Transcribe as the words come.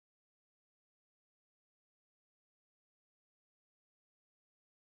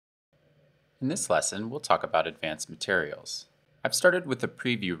In this lesson, we'll talk about advanced materials. I've started with a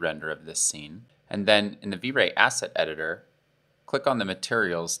preview render of this scene, and then in the V-Ray Asset Editor, click on the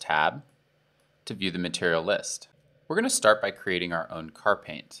Materials tab to view the material list. We're going to start by creating our own car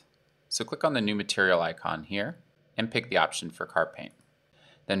paint. So click on the new material icon here and pick the option for car paint.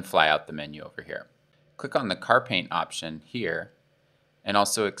 Then fly out the menu over here. Click on the car paint option here and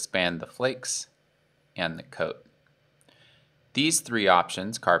also expand the flakes and the coat. These three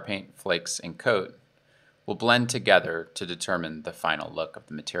options, car paint, flakes, and coat, will blend together to determine the final look of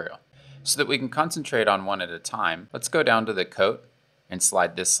the material. So that we can concentrate on one at a time, let's go down to the coat and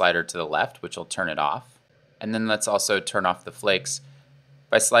slide this slider to the left, which will turn it off. And then let's also turn off the flakes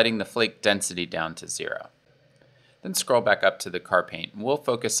by sliding the flake density down to 0. Then scroll back up to the car paint, and we'll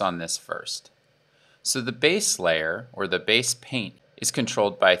focus on this first. So the base layer, or the base paint, is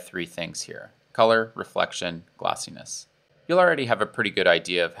controlled by three things here: color, reflection, glossiness. You'll already have a pretty good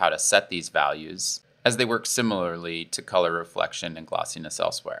idea of how to set these values, as they work similarly to color, reflection, and glossiness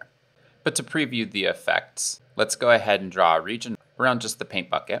elsewhere. But to preview the effects, let's go ahead and draw a region around just the paint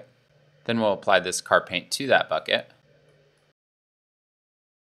bucket. Then we'll apply this car paint to that bucket.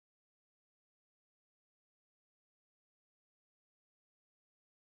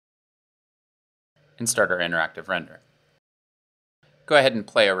 And start our interactive render. Go ahead and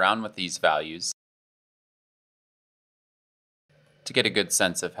play around with these values to get a good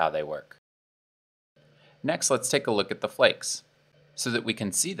sense of how they work. Next, let's take a look at the flakes. So that we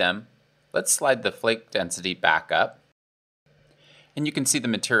can see them, let's slide the flake density back up. And you can see the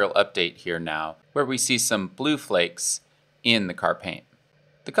material update here now, where we see some blue flakes in the car paint.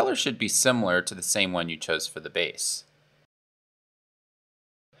 The color should be similar to the same one you chose for the base.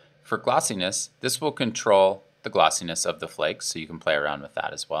 For glossiness, this will control the glossiness of the flakes, so you can play around with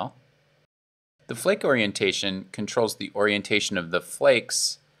that as well. The flake orientation controls the orientation of the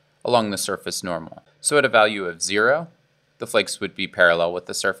flakes along the surface normal. So at a value of 0, the flakes would be parallel with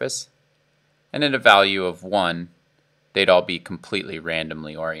the surface, and at a value of 1, they'd all be completely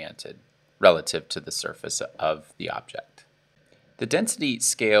randomly oriented relative to the surface of the object. The density,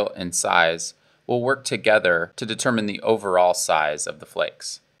 scale, and size will work together to determine the overall size of the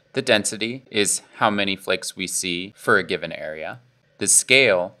flakes. The density is how many flakes we see for a given area. The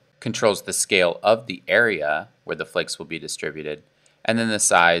scale controls the scale of the area where the flakes will be distributed, and then the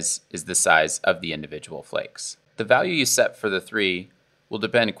size is the size of the individual flakes. The value you set for the three will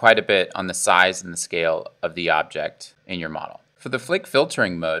depend quite a bit on the size and the scale of the object in your model. For the flake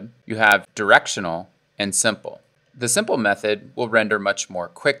filtering mode, you have directional and simple. The simple method will render much more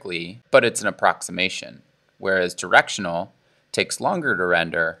quickly, but it's an approximation, whereas directional takes longer to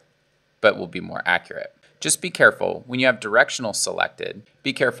render, but will be more accurate. Just be careful when you have directional selected.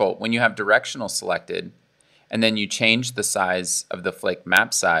 And then you change the size of the flake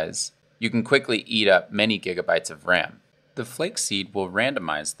map size, you can quickly eat up many gigabytes of RAM. The flake seed will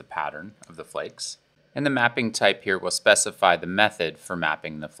randomize the pattern of the flakes, and the mapping type here will specify the method for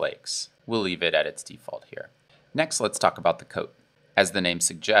mapping the flakes. We'll leave it at its default here. Next, let's talk about the coat. As the name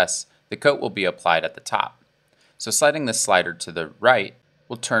suggests, the coat will be applied at the top. So sliding the slider to the right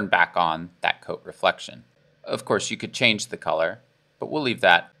will turn back on that coat reflection. Of course, you could change the color, but we'll leave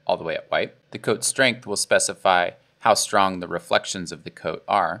that all the way at white. The coat strength will specify how strong the reflections of the coat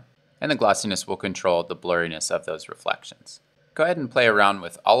are, and the glossiness will control the blurriness of those reflections. Go ahead and play around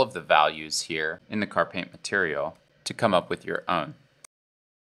with all of the values here in the car paint material to come up with your own.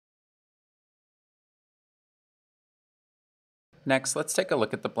 Next, let's take a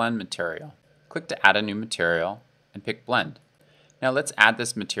look at the blend material. Click to add a new material and pick blend. Now let's add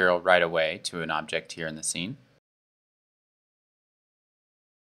this material right away to an object here in the scene.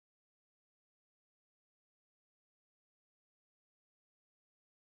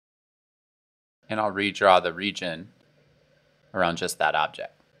 And I'll redraw the region around just that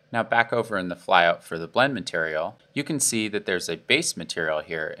object. Now back over in the flyout for the blend material, you can see that there's a base material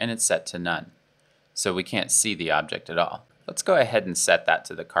here and it's set to none. So we can't see the object at all. Let's go ahead and set that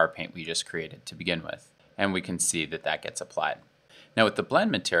to the car paint we just created to begin with. And we can see that that gets applied. Now with the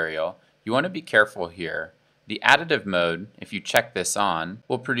blend material, you want to be careful here. The additive mode, if you check this on,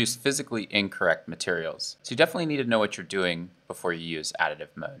 will produce physically incorrect materials. So you definitely need to know what you're doing before you use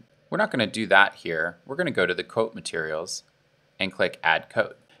additive mode. We're not going to do that here. We're going to go to the coat materials and click add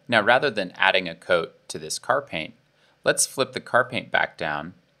coat. Now rather than adding a coat to this car paint, let's flip the car paint back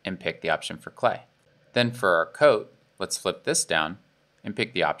down and pick the option for clay. Then for our coat, let's flip this down and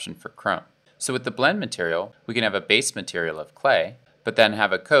pick the option for chrome. So with the blend material, we can have a base material of clay, but then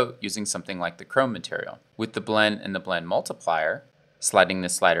have a coat using something like the chrome material. With the blend and the blend multiplier, sliding the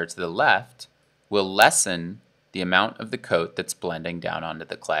slider to the left will lessen the amount of the coat that's blending down onto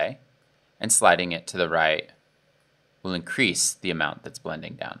the clay, and sliding it to the right will increase the amount that's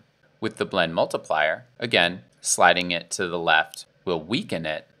blending down. With the blend multiplier, again, sliding it to the left will weaken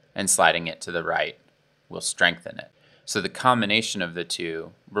it, and sliding it to the right will strengthen it. So the combination of the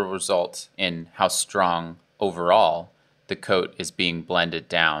two will result in how strong overall the coat is being blended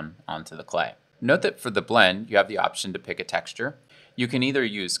down onto the clay. Note that for the blend, you have the option to pick a texture. You can either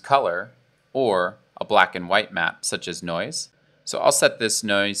use color or a black and white map, such as noise. So I'll set this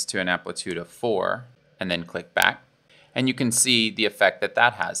noise to an amplitude of 4 and then click back. And you can see the effect that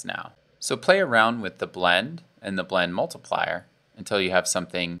that has now. So play around with the blend and the blend multiplier until you have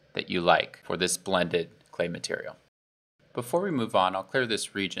something that you like for this blended clay material. Before we move on, I'll clear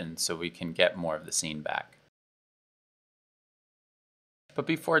this region so we can get more of the scene back. But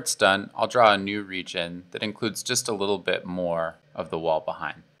before it's done, I'll draw a new region that includes just a little bit more of the wall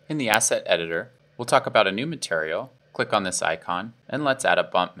behind. In the asset editor, we'll talk about a new material, click on this icon, and let's add a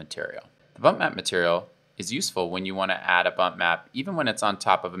bump material. The bump map material is useful when you want to add a bump map even when it's on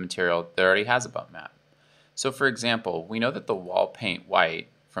top of a material that already has a bump map. So for example, we know that the wall paint white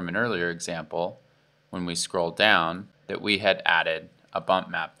from an earlier example, when we scroll down, that we had added a bump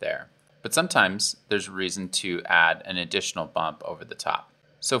map there. But sometimes there's a reason to add an additional bump over the top.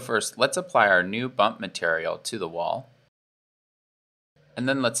 So first, let's apply our new bump material to the wall. And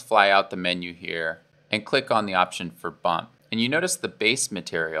then let's fly out the menu here and click on the option for bump. And you notice the base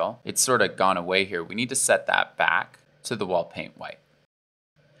material, it's sort of gone away here. We need to set that back to the wall paint white.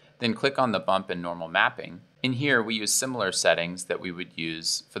 Then click on the bump in normal mapping. In here, we use similar settings that we would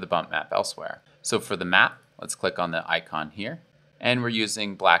use for the bump map elsewhere. So for the map, let's click on the icon here. And we're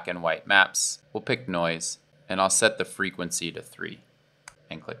using black and white maps. We'll pick noise, and I'll set the frequency to 3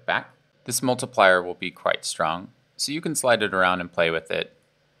 and click back. This multiplier will be quite strong, so you can slide it around and play with it,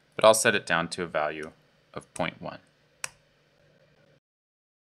 but I'll set it down to a value of 0.1.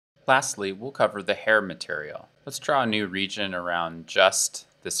 Lastly, we'll cover the hair material. Let's draw a new region around just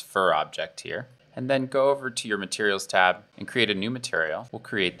this fur object here, and then go over to your materials tab and create a new material. We'll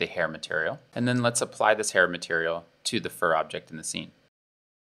create the hair material, and then let's apply this hair material to the fur object in the scene.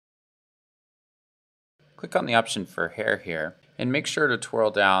 Click on the option for hair here, and make sure to twirl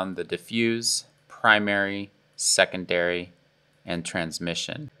down the diffuse, primary, secondary, and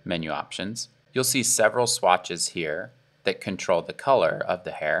transmission menu options. You'll see several swatches here that control the color of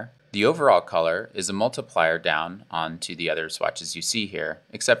the hair. The overall color is a multiplier down onto the other swatches you see here,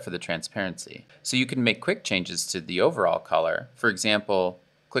 except for the transparency. So you can make quick changes to the overall color. For example,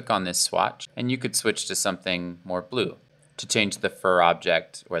 click on this swatch, and you could switch to something more blue to change the fur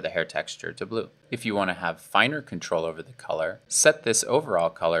object or the hair texture to blue. If you want to have finer control over the color, set this overall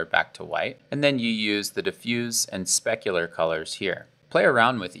color back to white, and then you use the diffuse and specular colors here. Play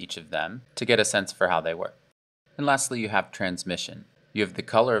around with each of them to get a sense for how they work. And lastly, you have transmission. You have the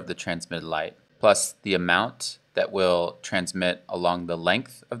color of the transmitted light, plus the amount that will transmit along the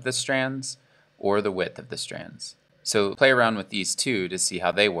length of the strands or the width of the strands. So play around with these two to see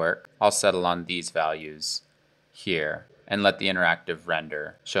how they work. I'll settle on these values here and let the interactive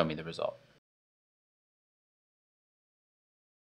render show me the result.